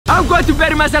I'm going to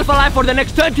bury myself alive for the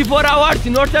next 24 hours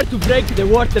in order to break the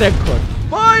world record.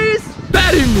 Boys,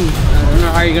 bury me. I don't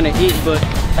know how you're gonna eat, but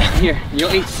here,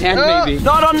 you'll eat sand maybe.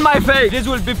 Not on my face. This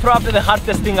will be probably the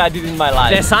hardest thing I did in my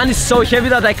life. The sun is so heavy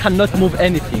that I cannot move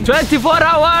anything. 24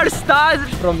 hours start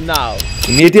from now.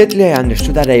 Immediately I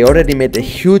understood that I already made a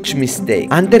huge mistake.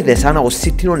 Under the sun I was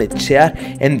sitting on a chair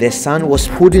and the sun was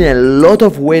putting a lot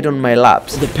of weight on my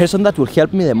laps. The person that will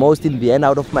help me the most in the end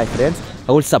out of my friends,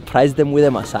 I will surprise them with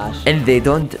a massage. And they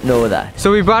don't know that.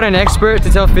 So we brought an expert to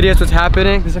tell Fidias what's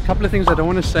happening. There's a couple of things I don't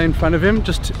want to say in front of him,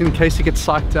 just in case he gets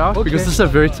psyched out. Okay. Because this is a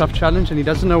very tough challenge and he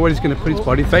doesn't know what he's going to put his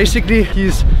body through. Basically,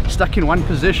 he's stuck in one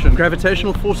position.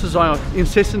 Gravitational forces are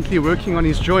incessantly working on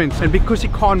his joints. And because he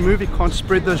can't move, he can't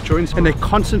spread those joints. And they're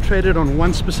concentrated on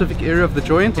one specific area of the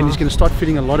joint. And he's going to start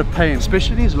feeling a lot of pain,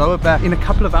 especially in his lower back. In a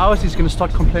couple of hours, he's going to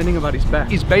start complaining about his back.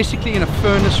 He's basically in a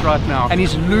furnace right now. And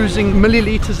he's losing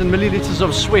milliliters and milliliters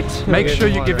of sweat. Make sure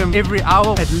you give him every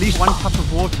hour at least 1 cup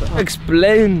of water.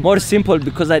 Explain more simple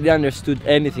because I didn't understood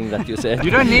anything that you said.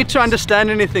 You don't need to understand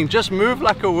anything. Just move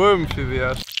like a worm,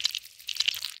 Fidias.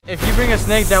 If you bring a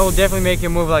snake, that will definitely make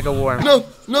him move like a worm. No.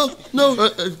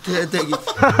 Take it.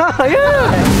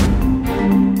 Yeah.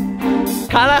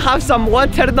 Can I have some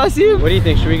water, Nasim? What do you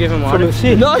think? Should we give him water? From the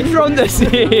sea. Not from the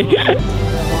sea.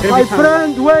 My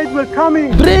friend, wait, we're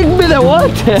coming. Bring me the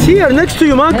water. It's here, next to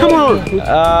you, man. Come on.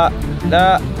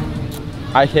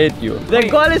 I hate you. The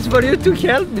goal is for you to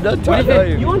help me, not to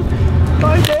annoy you. You want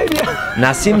my baby?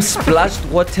 Nasim splashed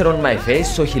water on my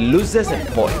face so he loses a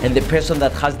point. And the person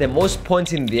that has the most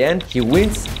points in the end, he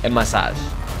wins a massage.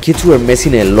 Kids were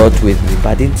messing a lot with me,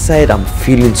 but inside I'm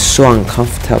feeling so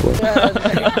uncomfortable.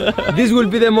 This will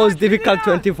be the most difficult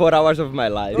 24 hours of my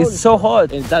life. It's so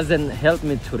hot. It doesn't help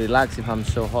me to relax if I'm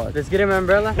so hot. Let's get him an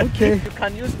umbrella. Okay. You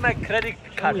can use my credit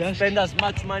card. Spend as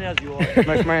much money as you want. As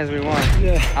much money as we want.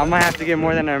 Yeah. I might have to get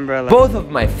more than an umbrella. Both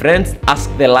of my friends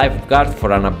asked the lifeguard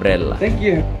for an umbrella. Thank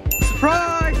you.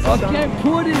 Surprise! Okay,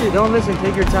 put it. Don't listen,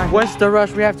 take your time. What's the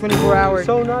rush? We have 24 hours.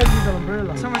 So nice with an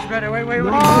umbrella. So much better. Wait. Oh,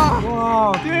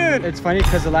 wow. Dude! It's funny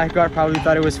because the lifeguard probably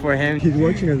thought it was for him. He's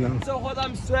watching us now. So hot,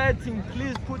 I'm sweating.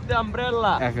 Please put the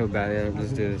umbrella. I feel bad. Yeah,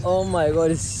 let's do this. Oh my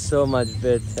god, it's so much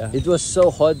better. It was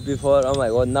so hot before. Oh my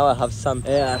god, now I have some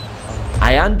air.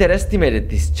 I underestimated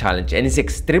this challenge and it's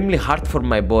extremely hard for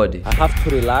my body. I have to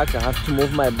relax. I have to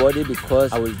move my body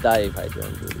because I will die if I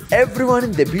don't do this. Everyone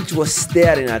in the beach was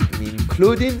staring at me,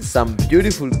 including some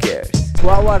beautiful girls. 2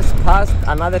 hours passed,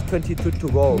 another 22 to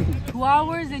go. 2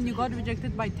 hours and you got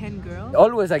rejected by 10 girls?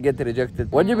 Always I get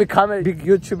rejected. When you become a big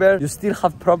YouTuber, you still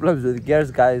have problems with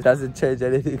girls, guys. Doesn't change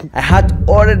anything. I had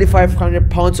already 500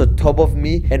 pounds on top of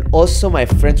me and also my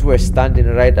friends were standing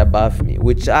right above me,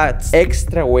 which adds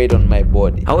extra weight on my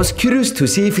body. I was curious to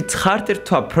see if it's harder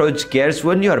to approach girls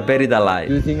when you are buried alive.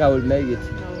 Do you think I will make it?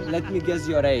 Let me guess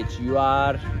your age. You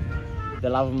are the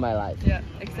love of my life. Yeah,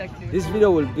 exactly. This video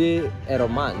will be a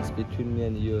romance between me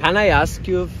and you. Can I ask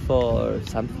you for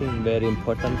something very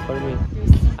important for me?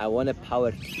 Yes. I want a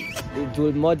power kiss. It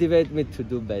will motivate me to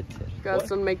do better. Girls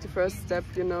don't make the first step,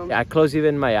 you know. I close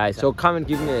even my eyes. So come and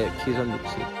give me a kiss on the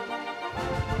cheek.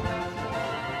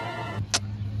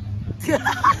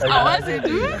 How was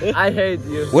it? I hate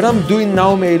you. What I'm doing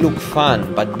now may look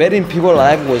fun, but burying people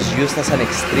alive was used as an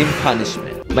extreme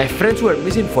punishment. My friends were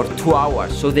missing for 2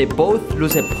 hours, so they both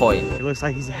lose a point. It looks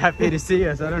like he's happy to see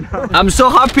us. I don't know. I'm so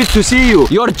happy to see you.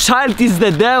 Your child is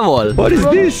the devil. What is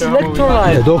this?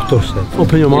 Electrolyte. The doctor said.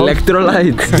 Open your mouth.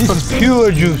 Electrolyte. This is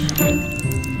pure juice.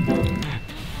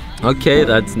 Okay,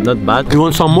 that's not bad. You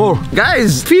want some more?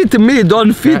 Guys, feed me,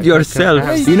 don't feed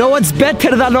yourself. You know what's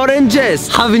better than oranges?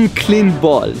 Having clean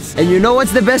balls. And you know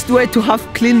what's the best way to have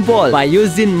clean balls? By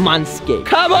using Manscaped.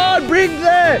 Come on, bring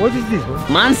them! What is this?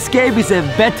 Manscaped is a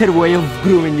better way of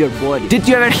grooming your body. Did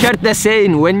you ever hear the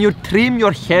saying, when you trim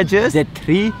your hedges, the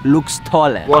tree looks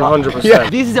taller? 100%. Yeah.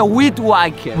 This is a weed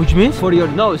whacker. Which means? For your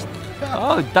nose.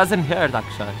 Oh, it doesn't hurt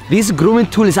actually. This grooming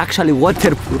tool is actually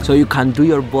waterproof, so you can do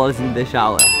your balls in the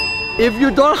shower. If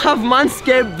you don't have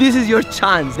Manscaped, this is your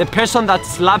chance. The person that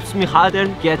slaps me harder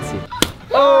gets it.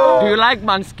 Oh. Do you like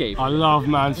Manscaped? I love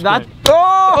Manscaped.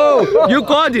 Oh, you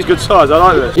got it. Good size, I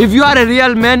like this. If you are a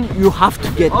real man, you have to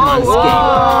get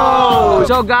Manscaped.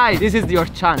 So guys, this is your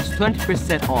chance,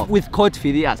 20% off with code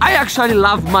Fidias. I actually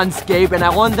love Manscaped and I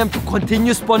want them to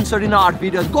continue sponsoring our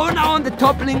videos. Go now on the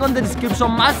top link on the description,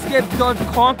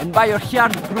 manscaped.com, and buy your hair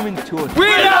grooming tool. We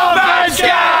love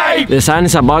Manscaped! The sun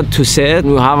is about to set.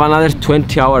 We have another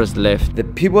 20 hours left. The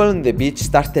people on the beach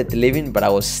started leaving, but I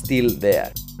was still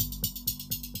there.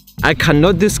 I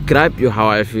cannot describe you how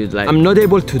I feel. Like, I'm not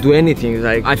able to do anything.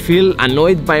 Like, I feel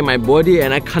annoyed by my body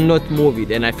and I cannot move it.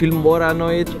 And I feel more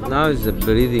annoyed. Now it's the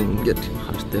breathing getting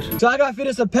harder. So I got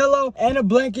Fidias a pillow and a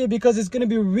blanket because it's gonna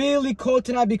be really cold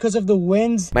tonight because of the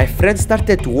winds. My friends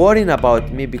started worrying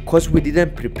about me because we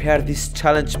didn't prepare this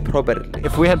challenge properly.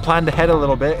 If we had planned ahead a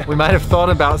little bit, we might have thought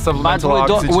about supplemental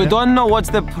oxygen. We don't know what's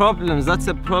the problem. That's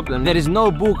the problem. There is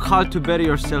no book how to bury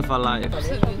yourself alive.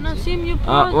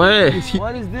 Wait,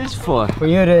 what is this for? For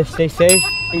you to stay safe.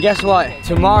 And guess what?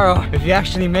 Tomorrow, if you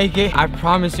actually make it, I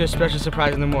promise you a special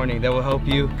surprise in the morning that will help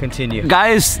you continue.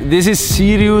 Guys, this is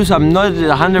serious. I'm not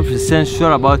 100%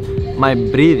 sure about my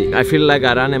breathing. I feel like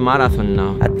I ran a marathon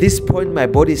now. At this point, my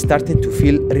body is starting to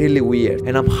feel really weird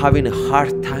and I'm having a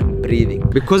hard time breathing.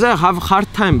 Because I have hard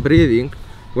time breathing,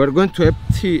 we're going to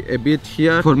empty a bit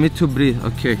here for me to breathe.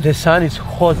 Okay. The sun is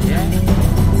hot.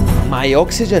 My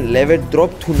oxygen level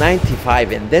dropped to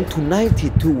 95 and then to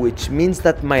 92, which means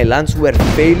that my lungs were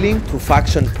failing to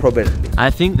function properly. I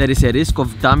think there is a risk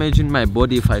of damaging my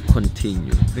body if I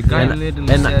continue. The guy literally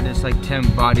said it's like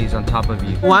 10 bodies on top of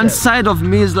you. One side of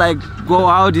me is like, go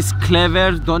out, is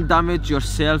clever, don't damage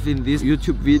yourself in this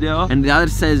YouTube video. And the other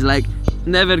side is like,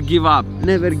 never give up,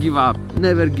 never give up,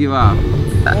 never give up.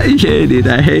 I hate it,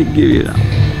 I hate giving up.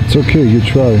 It's okay, you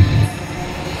try.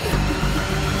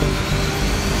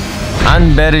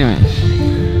 Unbury me.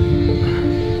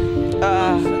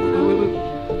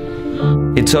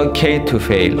 It's okay to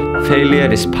fail.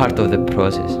 Failure is part of the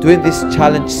process. Doing this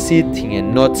challenge sitting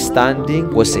and not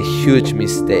standing was a huge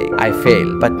mistake. I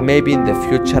failed, but maybe in the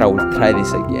future I will try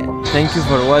this again. Thank you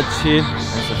for watching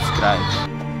and subscribe.